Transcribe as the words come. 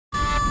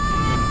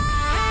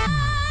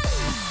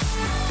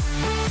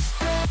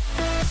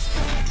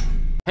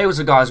Hey,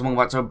 what's up guys, and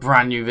welcome back to a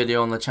brand new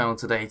video on the channel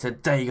today.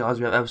 Today guys,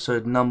 we have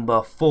episode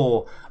number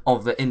 4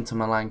 of the Inter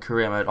Milan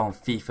career mode on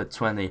FIFA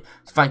 20.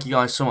 So thank you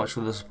guys so much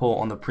for the support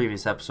on the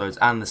previous episodes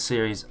and the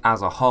series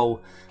as a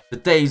whole.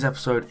 Today's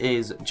episode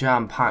is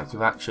jam-packed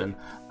with action.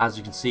 As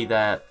you can see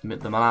there,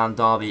 the Milan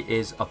derby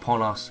is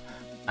upon us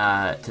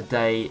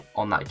today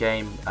on that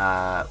game,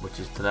 which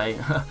is today.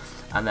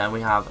 And then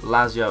we have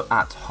Lazio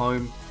at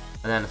home.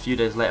 And then a few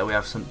days later we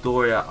have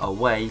Sampdoria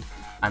away.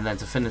 And then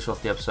to finish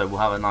off the episode, we'll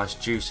have a nice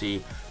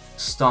juicy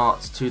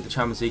start to the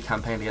Champions League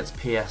campaign against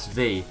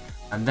PSV.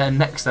 And then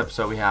next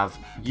episode we have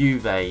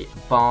Juve,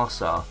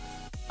 Barca,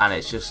 and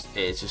it's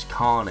just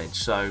carnage.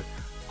 So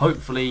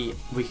hopefully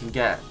we can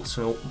get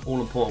some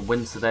all-important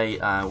wins today.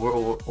 We're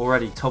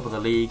already top of the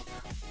league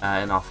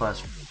in our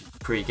first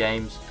 3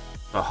 games,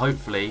 so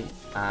hopefully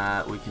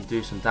we can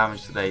do some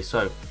damage today.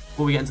 So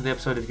before we get into the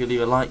episode, if you could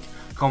leave a like,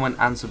 comment,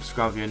 and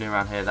subscribe if you're new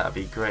around here, that would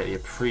be greatly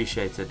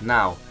appreciated.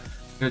 Now,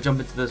 going to jump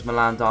into this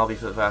Milan derby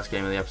for the first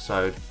game of the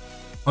episode.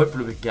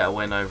 Hopefully we can get a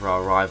win over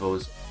our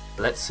rivals.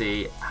 Let's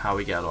see how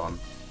we get on.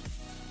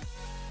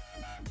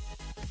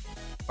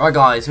 Alright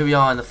guys, here we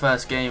are in the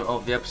first game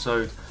of the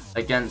episode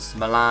against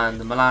Milan.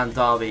 The Milan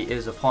derby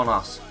is upon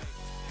us.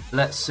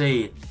 Let's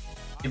see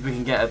if we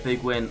can get a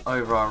big win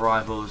over our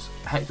rivals.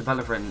 Hector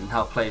Bellerin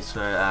now plays for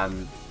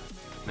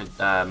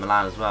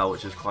Milan as well,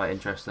 which is quite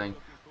interesting.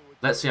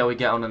 Let's see how we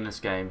get on in this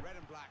game.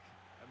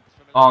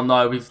 Oh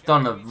no, we've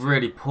done a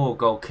really poor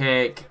goal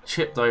kick,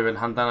 chipped over and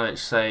Handanovic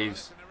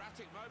saves.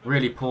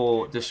 Really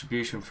poor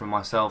distribution from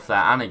myself there,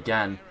 and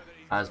again,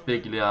 as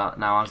Biglia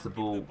now has the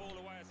ball.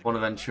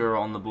 Bonaventura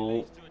on the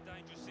ball.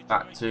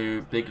 Back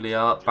to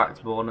Biglia, back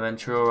to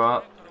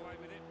Bonaventura.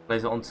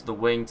 Plays it onto the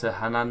wing to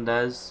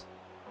Hernandez.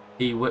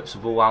 He whips the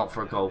ball out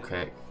for a goal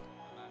kick.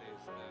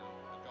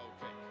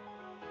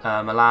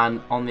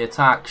 Milan on the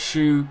attack,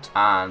 shoot,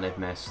 and they've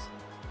missed.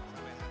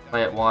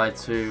 Play it wide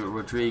to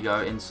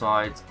Rodrigo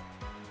inside.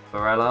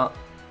 Barella,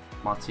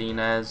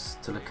 Martinez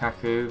to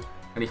Lukaku.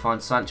 Can he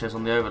find Sanchez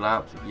on the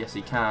overlap? Yes,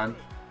 he can.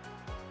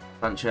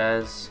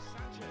 Sanchez.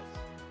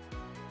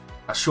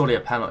 That's surely a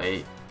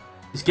penalty.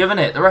 He's given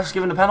it. The ref's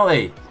given a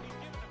penalty.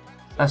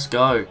 Let's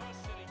go.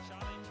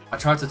 I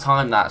tried to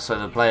time that so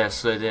the player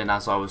slid in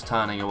as I was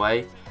turning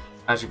away.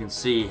 As you can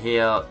see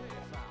here,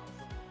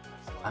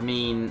 I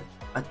don't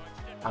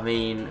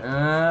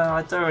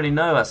really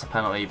know that's a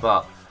penalty,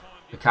 but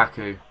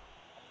Lukaku.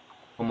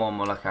 Come on,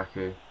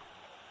 Lukaku.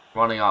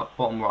 Running up,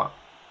 bottom right.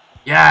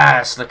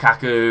 Yes,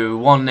 Lukaku.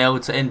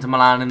 1-0 to Inter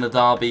Milan in the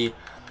derby.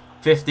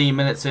 15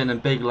 minutes in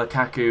and big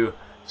Lukaku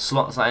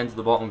slots that into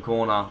the bottom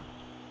corner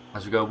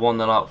as we go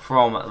 1-0 up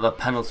from the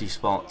penalty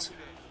spot.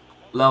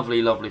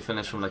 Lovely, lovely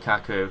finish from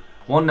Lukaku.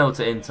 1-0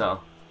 to Inter.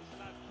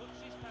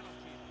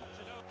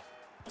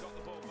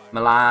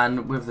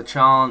 Milan with the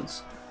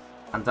chance.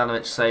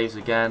 Handanovic saves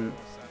again.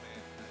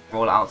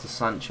 Roll it out to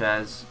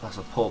Sanchez. That's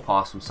a poor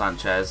pass from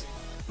Sanchez.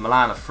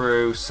 Milan are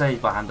through,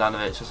 saved by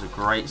Handanovic, just a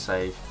great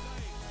save.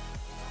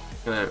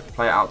 Going to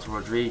play it out to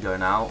Rodrigo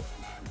now.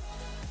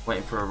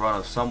 Waiting for a run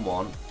of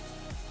someone.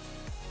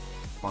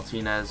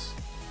 Martinez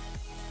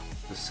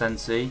to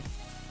Sensi.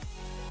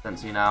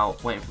 Sensi now,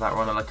 waiting for that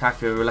run of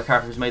Lukaku.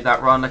 Lukaku's made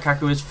that run,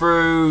 Lukaku is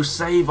through,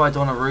 saved by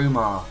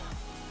Donnarumma.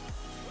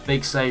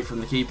 Big save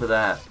from the keeper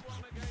there.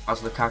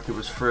 As Lukaku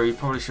was through, he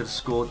probably should have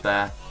scored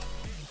there.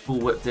 Ball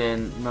whipped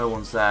in, no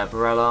one's there.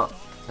 Barella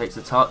takes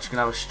a touch, can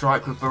have a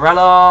strike with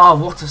Barella.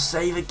 What a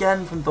save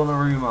again from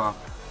Donnarumma.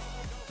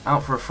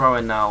 Out for a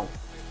throw-in now.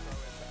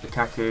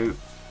 Lukaku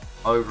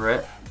over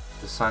it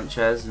to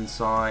Sanchez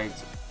inside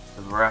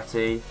to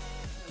Verratti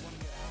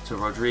to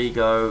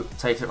Rodrigo.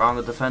 Takes it around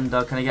the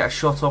defender. Can he get a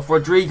shot off?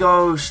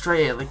 Rodrigo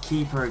straight at the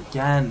keeper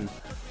again.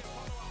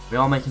 We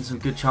are making some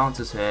good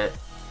chances here.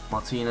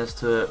 Martinez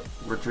to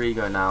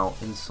Rodrigo now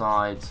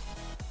inside.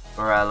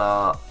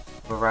 Barella,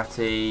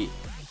 Verratti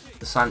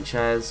to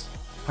Sanchez.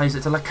 Plays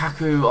it to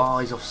Lukaku. Oh,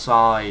 he's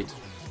offside.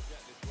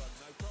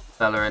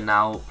 Bellerin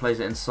now plays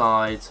it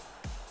inside.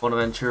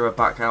 Bonaventura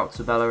back out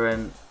to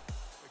Bellerin.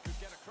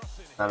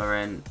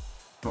 Bellerin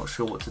not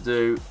sure what to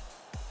do.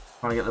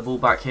 Trying to get the ball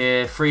back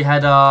here. Free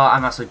header,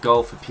 and that's a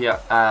goal for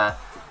Piatek,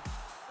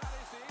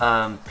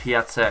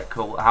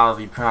 or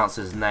however you pronounce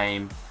his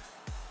name.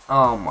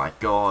 Oh my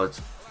god.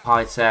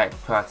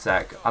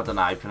 Piatek. I don't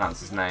know how you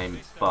pronounce his name,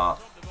 but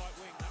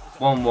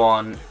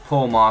 1-1.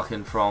 Poor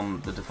marking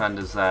from the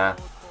defenders there.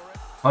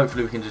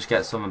 Hopefully we can just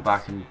get something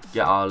back and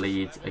get our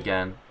lead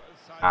again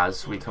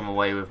as we come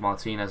away with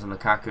Martinez and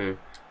Lukaku.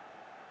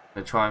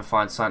 They try and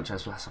find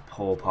Sanchez, but that's a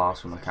poor pass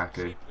from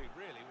Lukaku.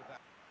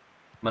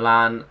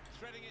 Milan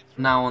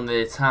now on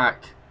the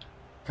attack.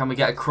 Can we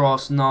get a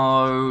cross?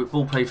 No.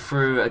 Ball played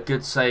through. A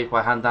good save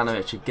by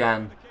Handanovic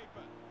again.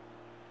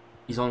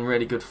 He's on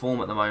really good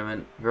form at the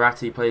moment.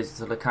 Verratti plays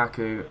it to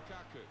Lukaku.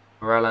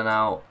 Barella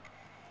now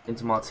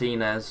into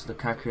Martinez.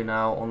 Lukaku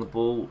now on the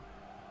ball.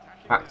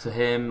 Back to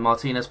him.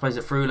 Martinez plays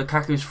it through.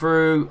 Lukaku's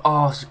through.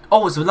 Oh,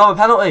 it's another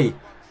penalty.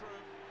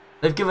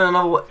 They've given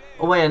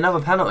away another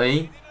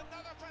penalty.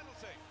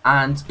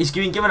 And he's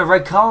been given a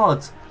red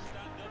card.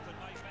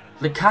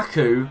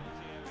 Lukaku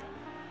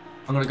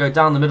I'm going to go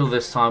down the middle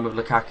this time with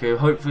Lukaku.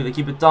 Hopefully the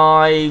keeper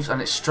dives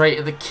and it's straight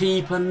at the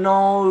keeper.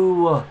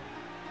 No!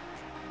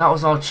 That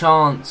was our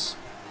chance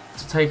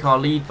to take our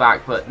lead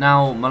back, but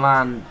now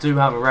Milan do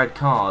have a red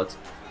card.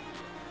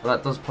 But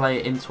that does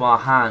play into our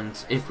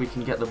hands if we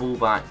can get the ball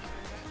back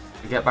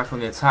and get back on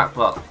the attack.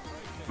 But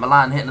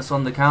Milan hitting us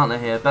on the counter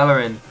here.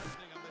 Bellerin,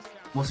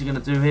 what's he going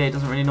to do here? He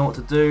doesn't really know what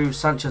to do.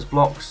 Sanchez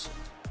blocks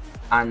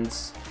and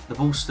the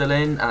ball's still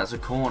in and it's a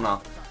corner.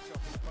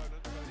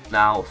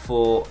 Now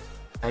for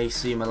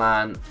AC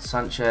Milan,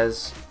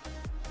 Sanchez,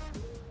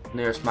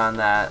 nearest man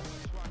there.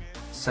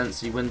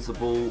 Sensi wins the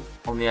ball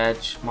on the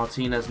edge.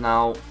 Martinez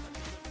now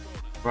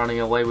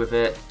running away with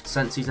it.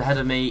 Sensi's ahead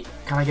of me.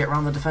 Can I get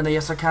around the defender?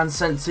 Yes, I can.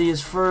 Sensi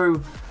is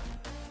through.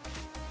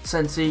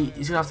 Sensi,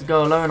 he's going to have to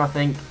go alone, I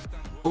think.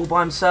 All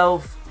by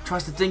himself.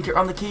 Tries to dink it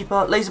around the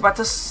keeper. Lays it back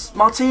to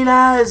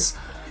Martinez.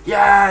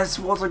 Yes,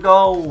 what a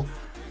goal.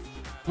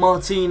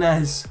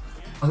 Martinez.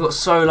 I got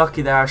so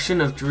lucky there. I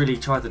shouldn't have really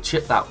tried to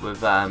chip that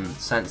with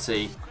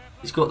Sensi.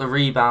 He's got the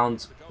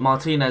rebound.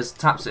 Martinez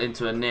taps it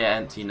into a near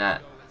empty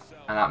net.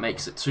 And that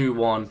makes it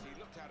 2-1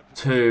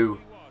 to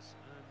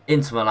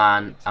Inter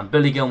Milan. And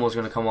Billy Gilmore's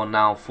going to come on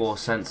now for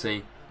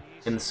Sensi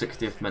in the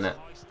 60th minute.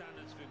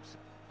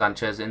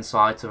 Sanchez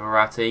inside to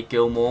Verratti.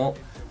 Gilmore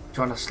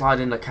trying to slide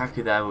in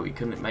Lukaku there, but we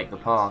couldn't make the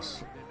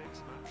pass.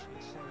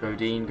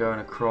 Godin going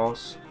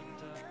across.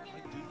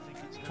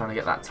 Trying to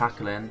get that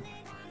tackle in.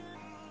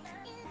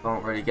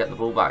 Can't really get the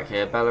ball back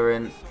here.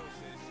 Bellerin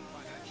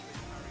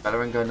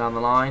going down the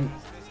line.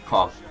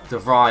 Oh, De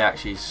Vrij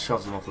actually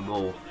shoves him off the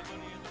ball.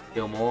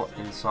 Gilmore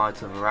inside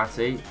to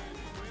Verratti.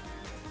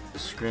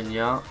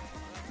 Skriniar.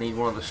 Need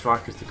one of the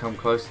strikers to come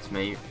closer to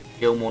me.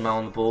 Gilmore now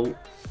on the ball.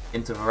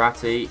 Into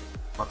Verratti.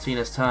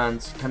 Martinez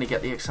turns. Can he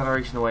get the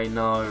acceleration away?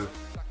 No.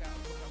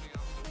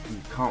 He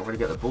can't really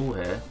get the ball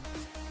here.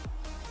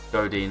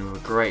 Godin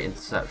with a great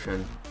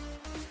interception.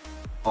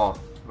 Oh,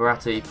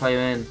 Verratti, play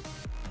him in.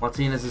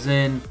 Martinez is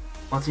in.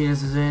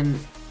 Martinez is in.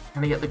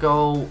 Can he get the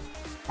goal?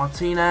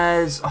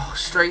 Martinez. Oh,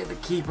 straight at the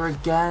keeper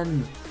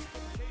again.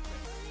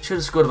 Should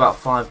have scored about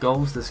 5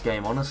 goals this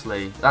game,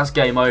 honestly. That's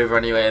game over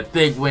anyway. A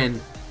big win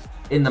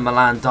in the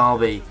Milan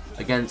derby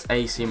against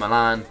AC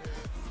Milan.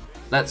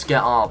 Let's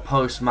get our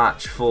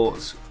post-match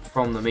thoughts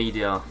from the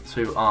media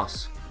to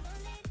us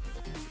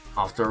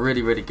after a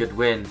really, really good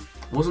win.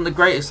 It wasn't the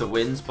greatest of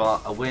wins,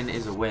 but a win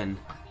is a win,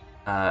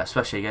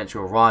 especially against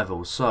your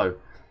rivals. So,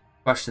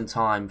 question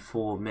time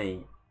for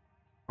me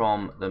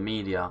from the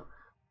media.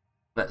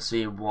 Let's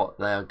see what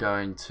they are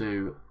going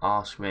to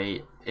ask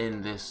me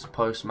in this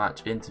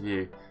post-match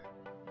interview.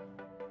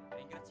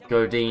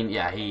 Godin,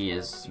 yeah, he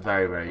is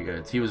very, very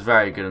good. He was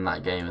very good in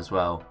that game as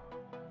well.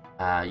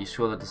 You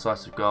scored the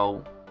decisive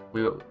goal.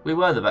 We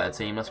were the better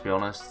team, let's be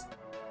honest.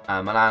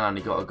 Milan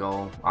only got a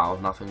goal out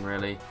of nothing,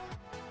 really.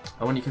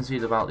 And when you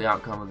concede about the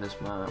outcome of this,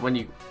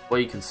 were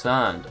you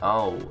concerned?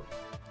 Oh,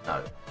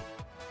 no.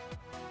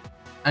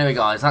 Anyway,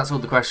 guys, that's all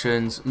the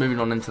questions. Moving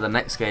on into the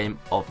next game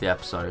of the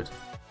episode.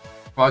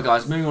 Right,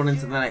 guys, moving on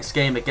into the next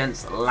game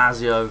against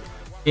Lazio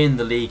in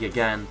the league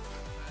again.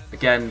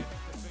 Again,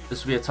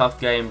 this will be a tough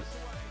game.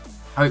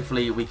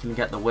 Hopefully, we can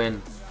get the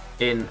win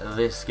in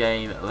this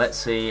game. Let's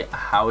see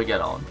how we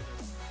get on.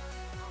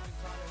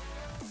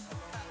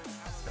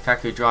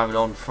 Lukaku driving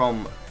on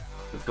from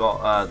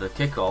the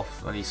kickoff,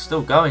 and he's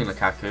still going,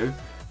 Lukaku.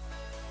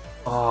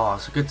 Oh,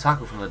 it's a good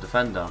tackle from the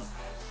defender.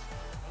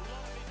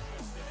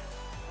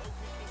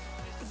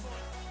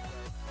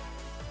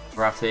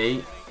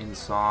 Verratti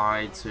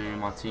inside to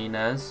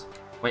Martinez.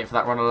 Waiting for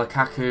that run of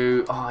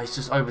Lukaku. Oh, he's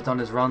just overdone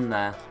his run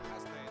there.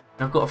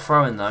 I've got a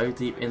throw in though,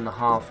 deep in the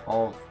half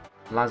of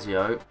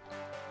Lazio.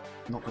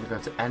 Not going to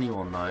go to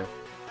anyone though.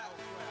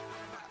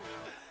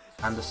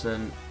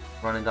 Anderson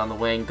running down the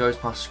wing, goes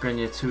past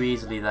Skriniar too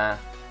easily there.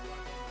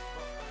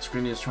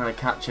 Skriniar's trying to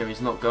catch him,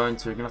 he's not going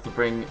to. We're going to have to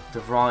bring De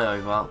Vrij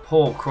over.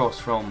 Poor cross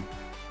from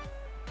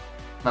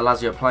the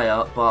Lazio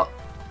player, but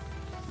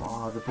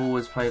the ball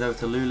is played over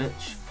to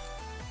Lulic.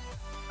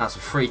 That's a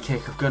free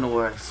kick. I'm going to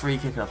work. Free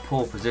kick in a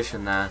poor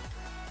position there.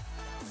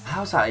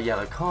 How's that a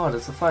yellow card?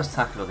 It's the first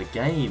tackle of the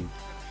game.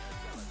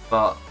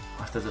 But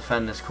I have to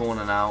defend this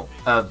corner now.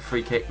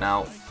 Free kick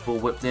now. Ball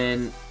whipped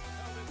in.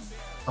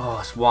 Oh,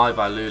 it's wide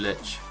by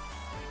Lulic.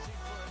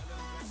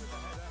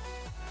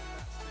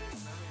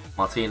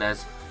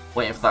 Martinez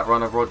waiting for that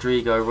run of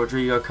Rodrigo.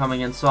 Rodrigo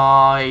coming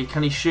inside.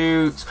 Can he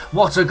shoot?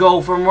 What a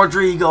goal from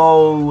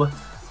Rodrigo! I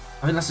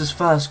think that's his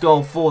first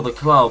goal for the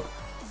club.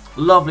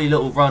 Lovely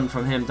little run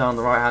from him down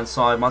the right hand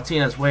side.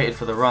 Martinez waited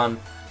for the run.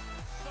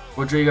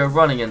 Rodrigo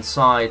running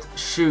inside,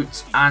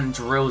 shoots and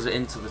drills it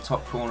into the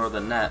top corner of the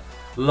net.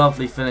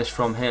 Lovely finish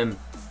from him.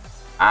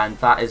 And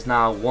that is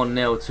now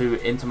 1-0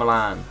 to Inter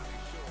Milan.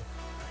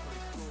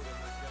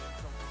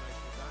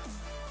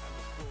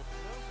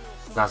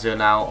 Lazio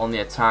now on the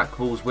attack.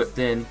 Ball's whipped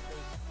in.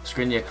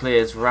 Skriniar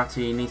clears.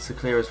 Verratti needs to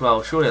clear as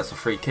well. Surely that's a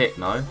free kick,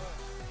 no?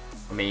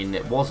 I mean,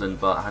 it wasn't,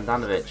 but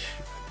Handanovic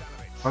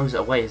throws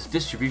it away. His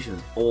distribution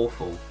is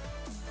awful.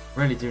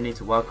 Really do need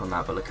to work on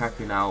that. But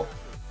Lukaku now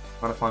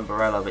trying to find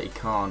Barella, but he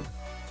can't.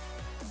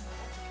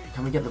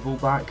 Can we get the ball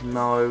back?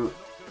 No.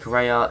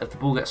 Correa, if the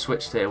ball gets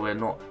switched here, we're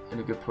not in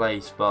a good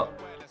place, but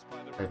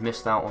they've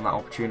missed out on that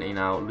opportunity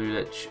now.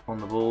 Lulic on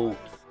the ball.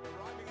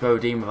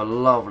 Godin with a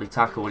lovely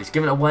tackle. He's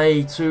given it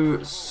away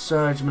to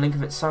Serge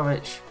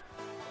Milinkovic-Savic.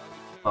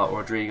 But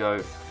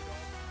Rodrigo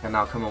can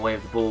now come away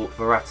with the ball.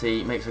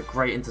 Verratti makes a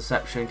great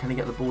interception. Can he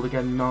get the ball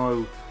again?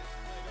 No.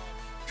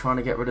 Trying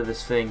to get rid of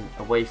this thing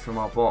away from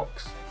our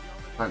box.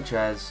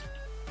 Sanchez,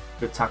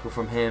 good tackle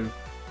from him.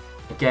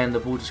 Again, the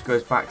ball just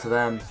goes back to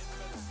them.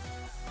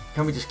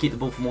 Can we just keep the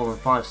ball for more than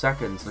 5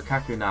 seconds?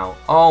 Lukaku now.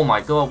 Oh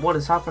my god, what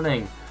is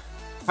happening?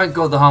 Thank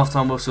god the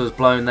halftime whistle was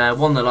blown there.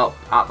 1-0 up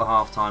at the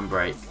halftime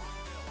break.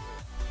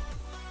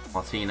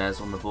 Martinez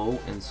on the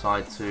ball,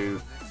 inside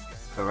to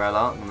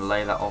Barella. I'm going to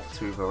lay that off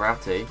to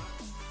Verratti.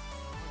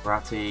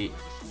 Verratti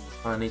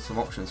going to need some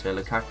options here.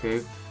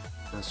 Lukaku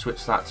going to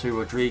switch that to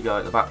Rodrigo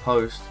at the back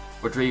post.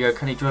 Rodrigo,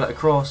 can he drill it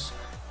across?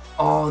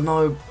 Oh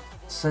no,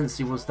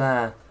 Sensi was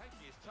there.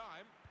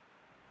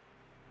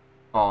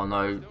 Oh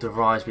no, De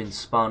Vrij's been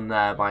spun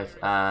there by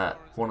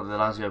one of the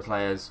Lazio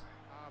players.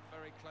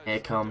 Here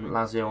come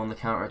Lazio on the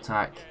counter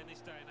attack.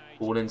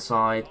 Ball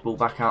inside, ball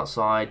back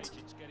outside.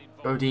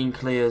 Godin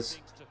clears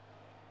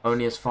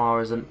only as far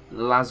as a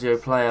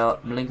Lazio player.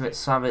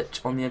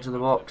 Milinkovic-Savic on the edge of the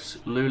box.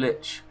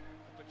 Lulic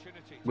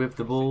with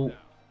the ball.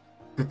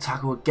 Good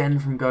tackle again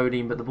from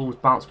Godin, but the ball's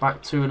bounced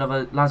back to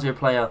another Lazio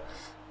player.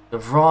 De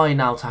Vrij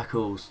now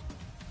tackles.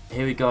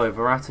 Here we go,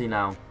 Verratti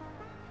now.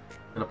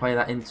 Going to play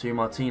that into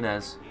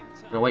Martinez.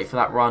 Going to wait for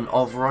that run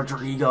of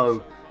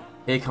Rodrigo.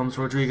 Here comes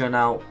Rodrigo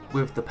now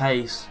with the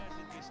pace.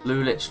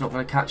 Lulic not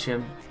going to catch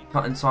him.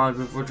 Cut inside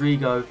with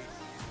Rodrigo.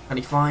 Can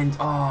he find...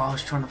 Oh, I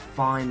was trying to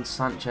find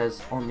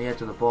Sanchez on the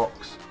edge of the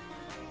box.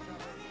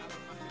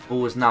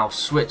 Ball is now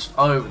switched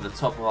over the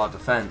top of our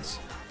defence.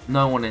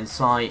 No one in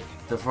sight.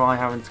 De Vrij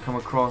having to come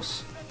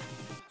across.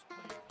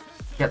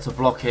 Gets a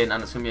block in,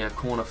 and it's going to be a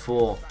corner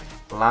for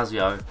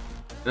Lazio. Going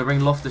to bring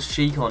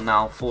Loftus-Cheek on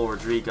now for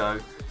Rodrigo.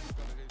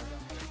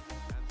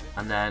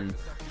 And then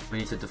we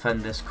need to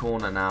defend this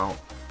corner now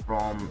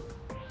from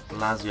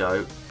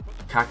Lazio.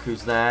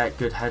 Kaku's there,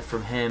 good head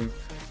from him.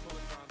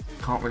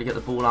 Can't really get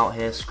the ball out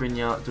here.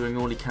 Skriniar doing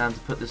all he can to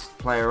put this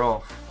player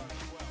off.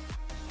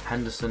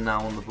 Henderson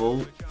now on the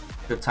ball.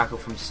 Good tackle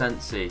from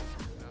Sensi.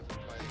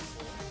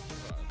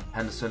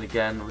 Henderson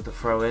again with the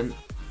throw in.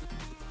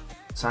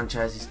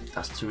 Sanchez,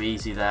 that's too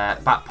easy there.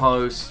 Back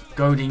post,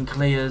 Godin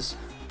clears.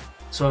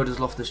 So does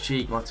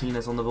Loftus-Cheek.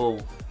 Martinez on the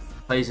ball.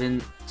 Plays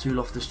in to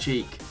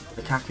Loftus-Cheek.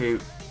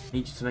 Lukaku,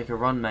 need you to make a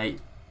run, mate.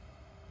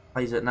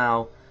 Plays it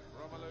now.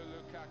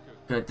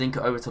 Going to dink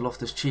it over to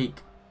Loftus-Cheek.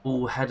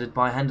 Ball headed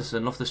by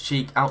Henderson.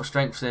 Loftus-Cheek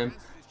outstrengths him.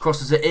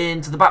 Crosses it in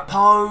to the back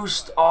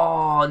post.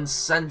 Oh, and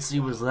Sensi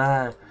was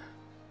there.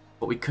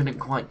 But we couldn't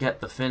quite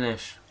get the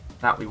finish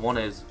that we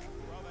wanted.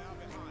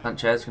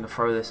 Sanchez going to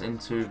throw this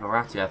into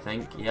Verratti, I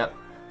think. Yep.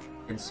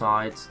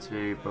 Inside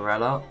to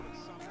Barella.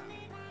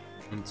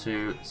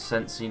 Into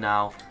Sensi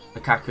now.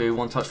 Lukaku,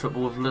 one-touch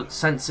football with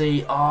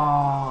Sensi.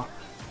 Oh,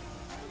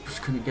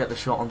 just couldn't get the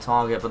shot on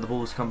target, but the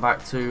ball's come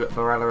back to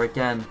Barella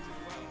again.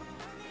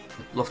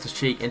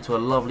 Loftus-Cheek into a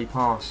lovely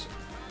pass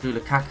to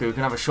Lukaku.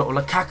 Can have a shot with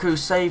Lukaku,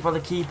 saved by the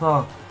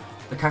keeper.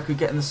 Lukaku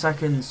getting the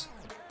seconds.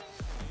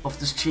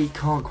 Loftus-Cheek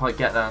can't quite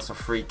get there. That's a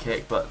free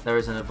kick, but there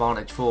is an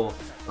advantage for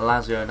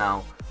Lazio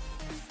now.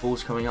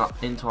 Ball's coming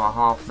up into our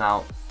half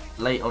now,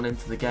 late on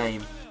into the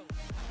game.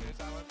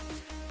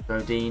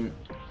 Godin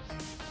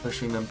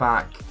pushing them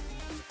back.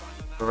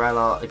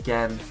 Barella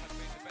again.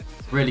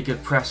 Really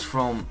good press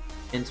from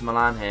Inter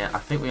Milan here. I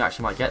think we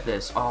actually might get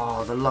this.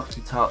 Oh, the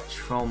lucky touch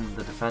from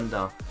the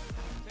defender.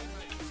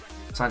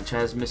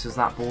 Sanchez misses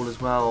that ball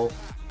as well.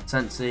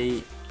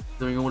 Sensi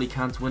doing all he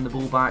can to win the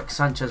ball back.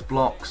 Sanchez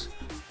blocks.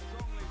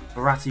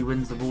 Verratti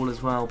wins the ball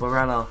as well.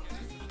 Barella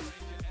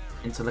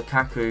into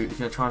Lukaku. He's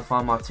going to try and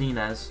find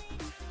Martinez.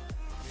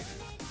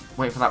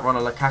 Wait for that run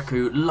of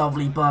Lukaku.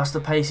 Lovely burst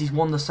of pace. He's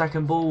won the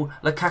second ball.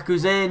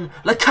 Lukaku's in.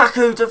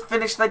 Lukaku to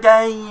finish the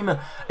game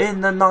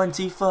in the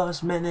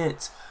 91st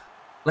minute.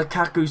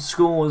 Lukaku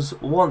scores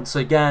once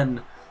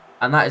again.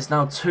 And that is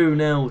now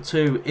 2-0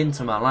 to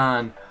Inter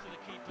Milan.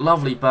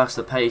 Lovely burst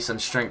of pace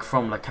and strength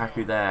from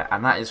Lukaku there.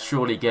 And that is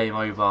surely game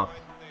over.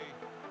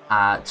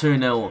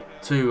 2-0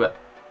 to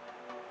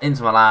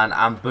Inter Milan.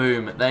 And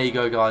boom, there you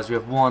go, guys. We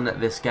have won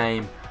this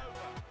game.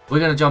 We're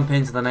going to jump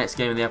into the next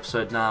game of the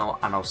episode now,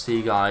 and I'll see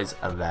you guys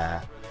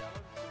there.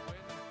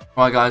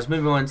 Alright guys,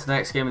 moving on to the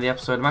next game of the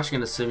episode. I'm actually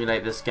going to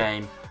simulate this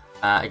game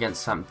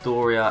against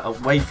Sampdoria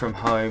away from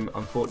home,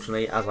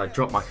 unfortunately, as I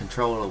dropped my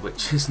controller,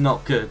 which is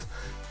not good.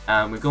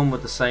 We've gone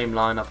with the same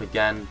lineup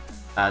again.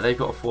 They've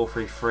got a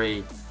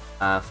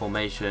 4-3-3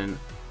 formation,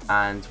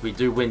 and we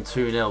do win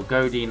 2-0.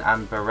 Godin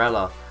and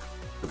Barella,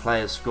 the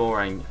players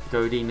scoring.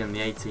 Godin in the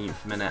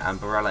 18th minute and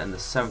Barella in the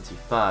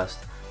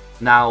 71st.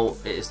 Now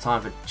it is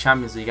time for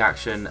Champions League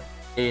action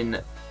in,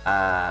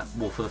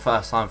 well, for the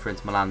first time for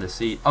Inter Milan this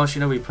season. Oh, actually,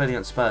 no, we played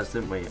against Spurs,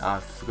 didn't we?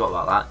 I forgot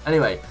about that.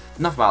 Anyway,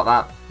 enough about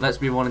that.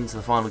 Let's move on into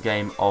the final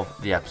game of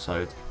the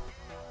episode.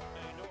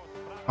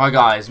 Alright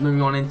guys,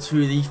 moving on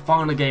into the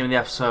final game of the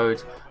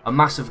episode. A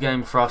massive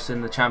game for us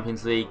in the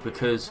Champions League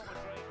because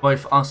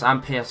both us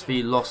and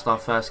PSV lost our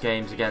first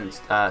games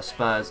against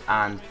Spurs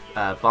and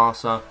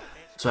Barca.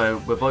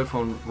 So we're both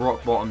on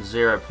rock bottom,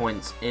 0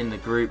 points in the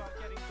group.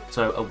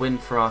 So a win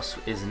for us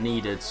is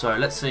needed. So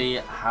let's see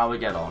how we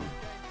get on.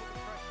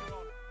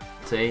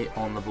 See,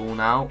 on the ball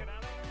now.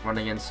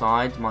 Running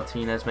inside.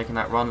 Martinez making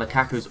that run.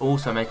 Lukaku's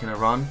also making a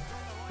run.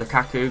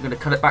 Lukaku going to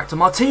cut it back to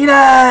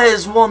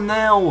Martinez!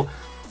 1-0!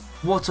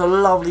 What a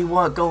lovely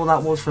work goal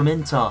that was from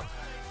Inter.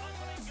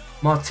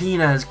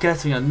 Martinez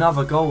getting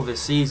another goal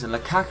this season.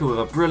 Lukaku with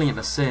a brilliant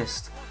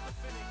assist.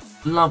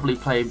 Lovely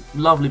play,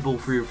 lovely ball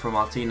through from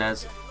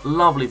Martinez.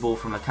 Lovely ball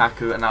from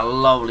Lukaku and a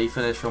lovely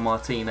finish from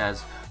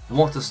Martinez.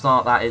 What a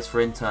start that is for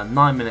Inter.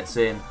 9 minutes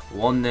in,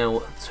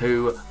 1-0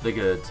 to the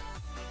good.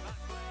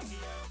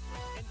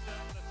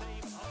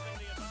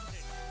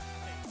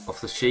 Off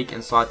the cheek,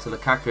 inside to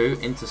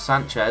Lukaku, into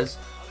Sanchez.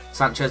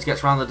 Sanchez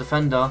gets around the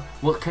defender.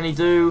 What can he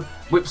do?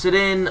 Whips it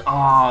in.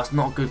 Ah, it's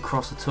not a good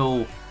cross at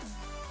all.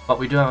 But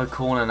we do have a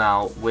corner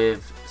now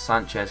with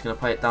Sanchez. Going to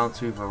play it down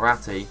to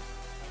Verratti.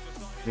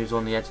 Who's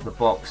on the edge of the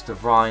box. De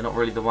Vrij, not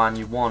really the one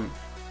you want.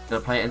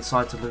 Going to play it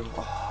inside to Luke.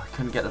 Oh,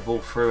 couldn't get the ball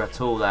through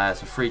at all there.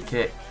 It's a free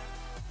kick.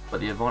 But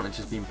the advantage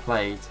has been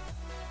played.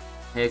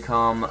 Here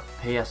come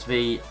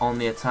PSV on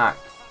the attack.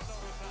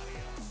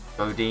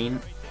 Godin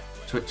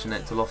switching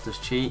it to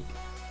Loftus-Cheek.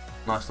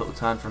 Nice little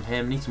turn from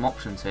him. Need some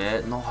options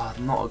here.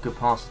 Not a good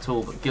pass at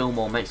all. But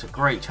Gilmour makes a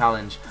great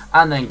challenge.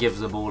 And then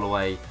gives the ball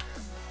away.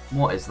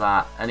 What is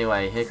that?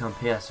 Anyway, here come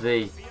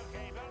PSV.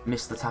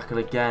 Missed the tackle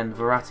again.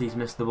 Verratti's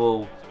missed the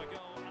ball.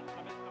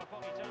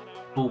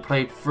 Ball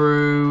played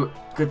through.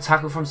 Good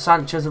tackle from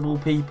Sanchez of all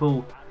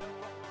people.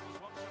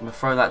 I'm going to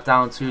throw that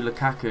down to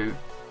Lukaku.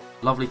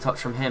 Lovely touch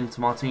from him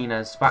to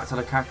Martinez. Back to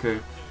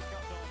Lukaku.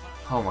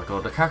 Oh my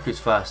god, Lukaku's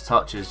first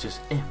touch is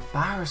just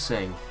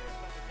embarrassing.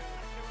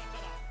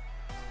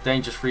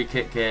 Dangerous free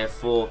kick here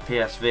for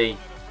PSV.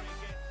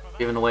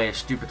 Giving away a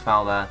stupid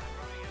foul there.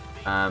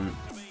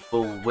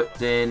 Ball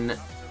whipped in.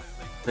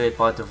 Cleared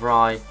by De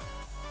Vrij.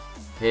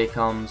 Here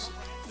comes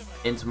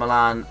into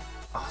Milan.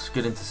 Oh, it's a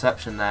good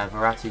interception there.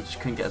 Verratti just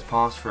couldn't get his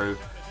pass through.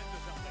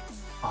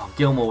 Oh,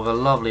 Gilmour with a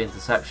lovely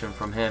interception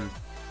from him.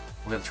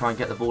 We're going to try and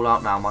get the ball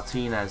out now.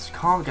 Martinez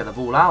can't get the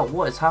ball out.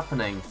 What is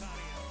happening?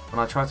 When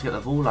I try to get the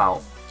ball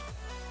out.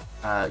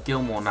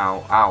 Gilmour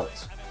now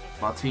out.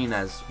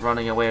 Martinez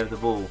running away with the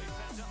ball.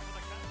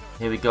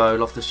 Here we go.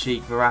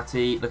 Loftus-Cheek,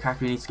 Verratti.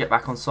 Lukaku needs to get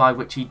back on side,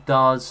 which he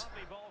does.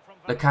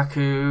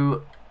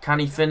 Lukaku, can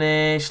he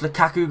finish?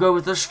 Lukaku go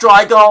with the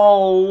strike.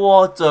 Oh,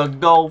 what a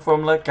goal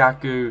from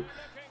Lukaku.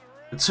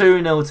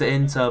 2-0 to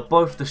Inter.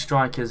 Both the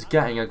strikers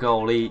getting a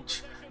goal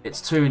each. It's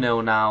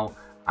 2-0 now.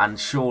 And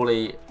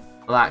surely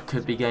that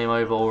could be game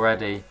over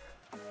already.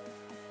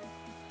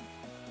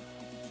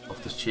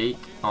 Loftus-Cheek.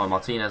 Oh,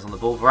 Martinez on the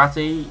ball.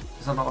 Verratti.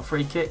 Is that not a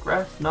free kick,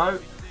 ref? No.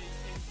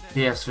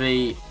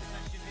 PSV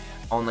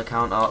on the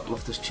counter.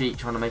 Loftus-Cheek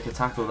trying to make a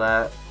tackle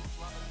there.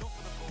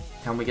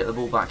 Can we get the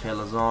ball back here?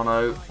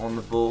 Lozano on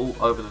the ball.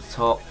 Over the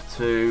top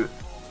to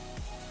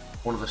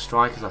one of the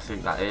strikers, I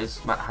think that is.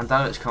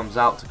 Handanovic comes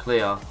out to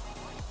clear.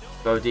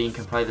 Godin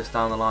can play this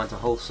down the line to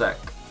Holsek.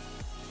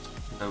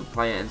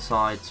 Play it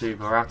inside to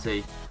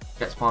Verratti.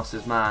 Gets past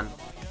his man.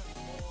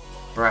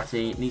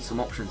 Verratti needs some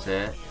options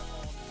here.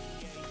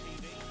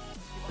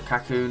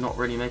 Lukaku not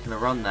really making a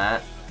run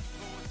there.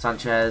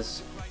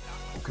 Sanchez,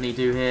 what can he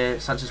do here?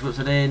 Sanchez whips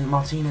it in.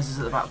 Martinez is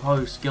at the back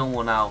post.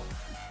 Gilmour now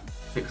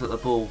picks up the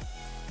ball.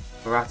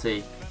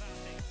 Verratti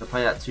to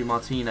play that to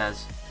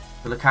Martinez.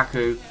 To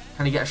Lukaku.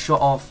 Can he get a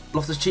shot off?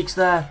 Loftus-Cheek's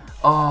there.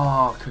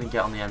 Oh, couldn't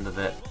get on the end of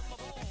it.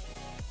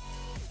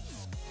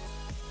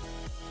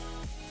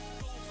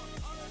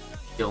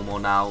 Gilmour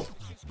now.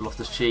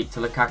 Loftus-Cheek to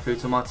Lukaku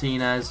to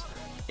Martinez.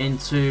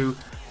 Into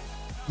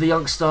the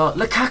youngster.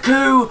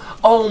 Lukaku!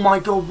 Oh my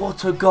god,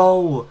 what a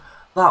goal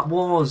that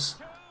was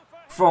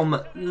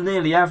from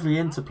nearly every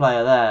Inter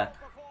player there.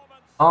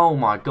 Oh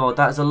my god,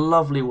 that is a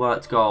lovely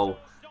worked goal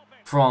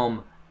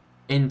from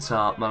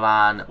Inter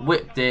Milan.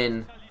 Whipped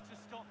in.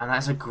 And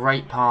that's a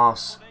great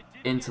pass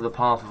into the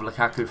path of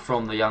Lukaku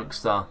from the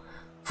youngster.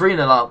 3-0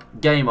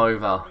 up, game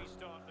over.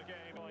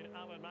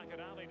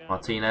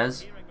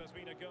 Martinez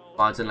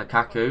slides in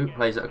Lukaku,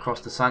 plays it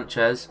across to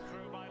Sanchez.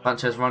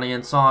 Sanchez running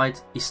inside.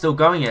 He's still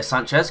going here,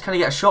 Sanchez. Can he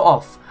get a shot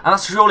off? And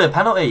that's surely a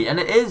penalty, and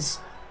it is.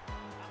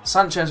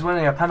 Sanchez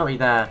winning a penalty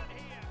there.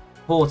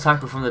 Poor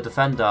tackle from the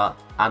defender,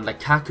 and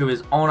Lukaku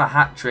is on a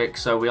hat-trick,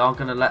 so we are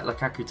going to let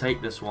Lukaku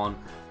take this one.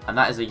 And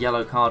that is a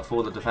yellow card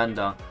for the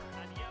defender.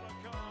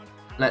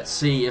 Let's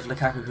see if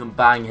Lukaku can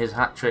bang his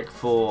hat-trick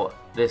for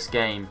this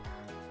game.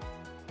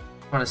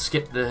 I'm trying to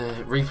skip the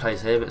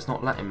replays here, but it's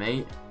not letting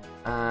me.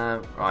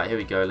 Right, here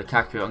we go.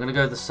 Lukaku. I'm going to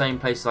go the same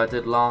place as I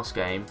did last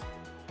game.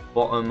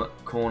 Bottom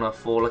corner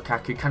for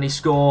Lukaku. Can he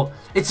score?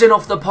 It's in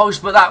off the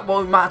post, but that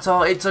won't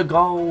matter. It's a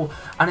goal.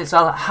 And it's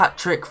a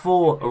hat-trick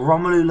for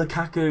Romelu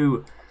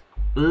Lukaku.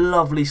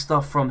 Lovely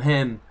stuff from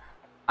him.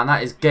 And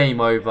that is game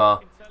over.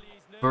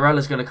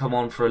 Barella's going to come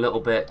on for a little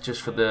bit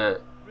just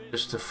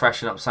to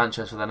freshen up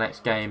Sanchez for the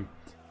next game.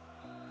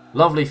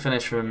 Lovely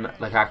finish from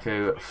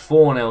Lukaku,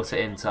 4-0 to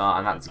Inter,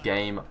 and that's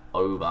game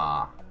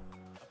over.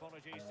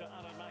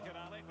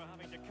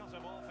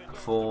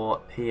 For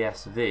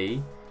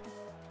PSV,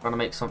 trying to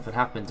make something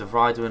happen. De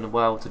Vrij doing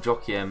well to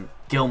jockey him.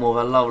 Gilmour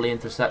with a lovely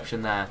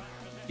interception there.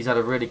 He's had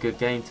a really good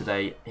game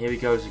today. Here he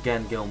goes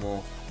again,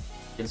 Gilmour.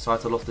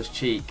 Inside to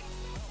Loftus-Cheek.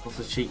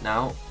 Loftus-Cheek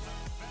now.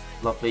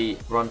 Lovely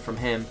run from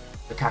him.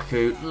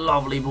 Lukaku,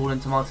 lovely ball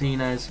into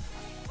Martinez.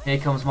 Here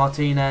comes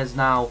Martinez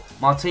now.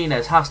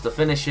 Martinez has to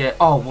finish it.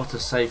 Oh, what a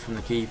save from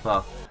the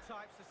keeper.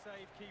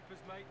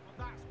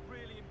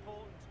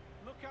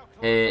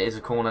 Here is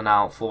a corner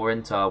now for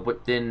Inter.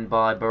 Whipped in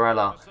by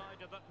Barella.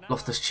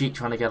 Loftus-Cheek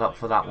trying to get up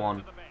for that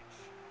one.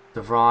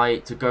 De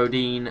Vrij to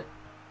Godin.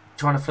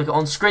 Trying to flick it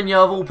on.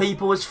 Skriniar of all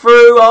people is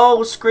through.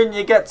 Oh,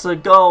 Skriniar gets a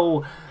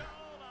goal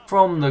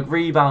from the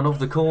rebound of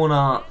the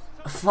corner.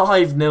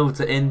 5-0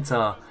 to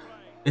Inter.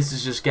 This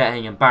is just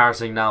getting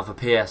embarrassing now for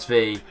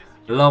PSV.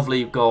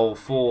 Lovely goal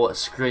for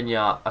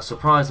Skriniar, a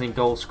surprising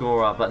goal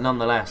scorer, but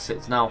nonetheless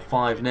it's now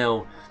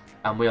 5-0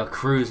 and we are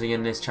cruising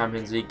in this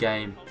Champions League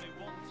game.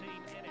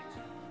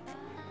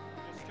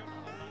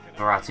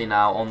 Verratti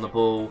now on the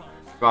ball,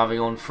 driving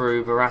on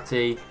through.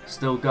 Verratti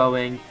still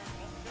going,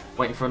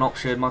 waiting for an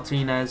option.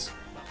 Martinez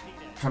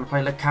trying to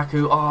play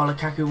Lukaku. Oh,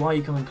 Lukaku, why are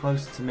you coming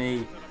closer to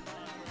me?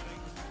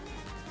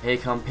 Here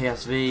come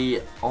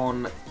PSV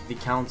on the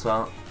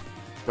counter.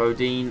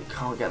 Godin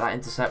can't get that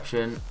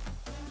interception.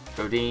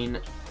 Godin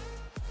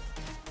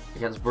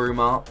against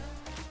Bruma.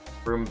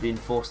 Bruma being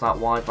forced out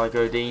wide by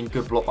Godin.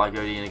 Good block by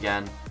Godin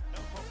again.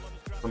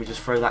 Let me just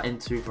throw that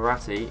into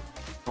Verratti.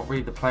 Not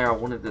really the player I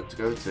wanted it to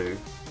go to.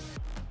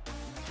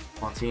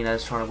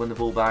 Martinez trying to win the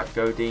ball back.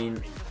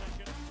 Godin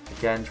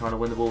again trying to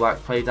win the ball back.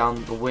 Play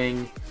down the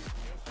wing.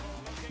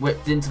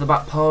 Whipped into the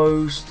back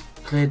post.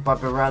 Cleared by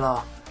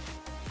Barella.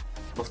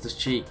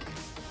 Loftus-Cheek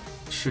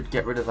should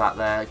get rid of that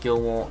there.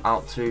 Gilmour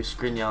out to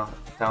Skriniar.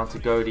 Down to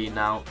Godin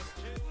now.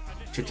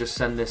 Should just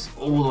send this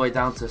all the way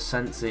down to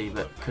Sensi,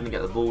 but couldn't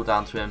get the ball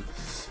down to him.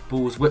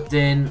 Ball's whipped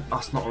in.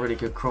 That's not a really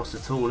good cross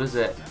at all, is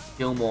it?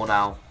 Gilmour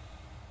now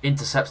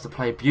intercepts the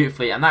play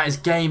beautifully, and that is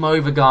game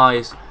over,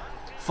 guys.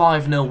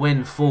 5-0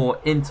 win for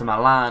Inter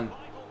Milan.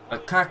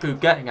 Lukaku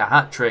getting a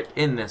hat-trick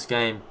in this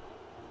game.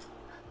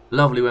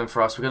 Lovely win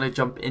for us. We're going to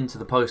jump into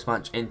the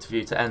post-match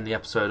interview to end the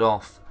episode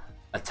off.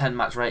 A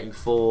 10-match rating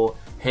for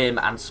him,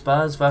 and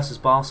Spurs versus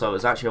Barca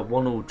is actually a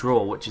 1-1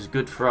 draw, which is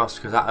good for us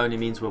because that only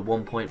means we're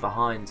 1 point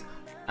behind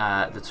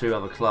the two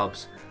other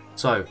clubs.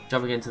 So,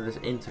 jumping into this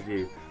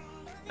interview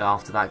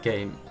after that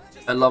game,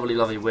 a lovely,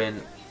 lovely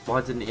win.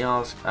 Why didn't he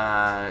ask?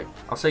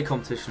 I'll say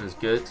competition is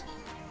good.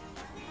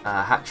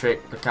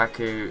 Hat-trick,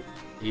 Lukaku,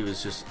 he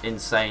was just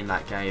insane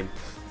that game.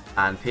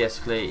 And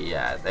PSV,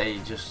 yeah, they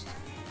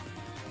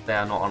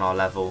are not on our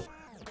level.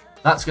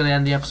 That's going to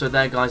end the episode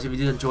there, guys. If you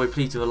did enjoy,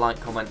 please do a like,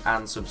 comment,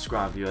 and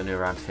subscribe if you are new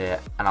around here.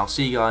 And I'll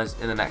see you guys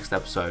in the next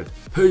episode.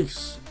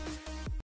 Peace!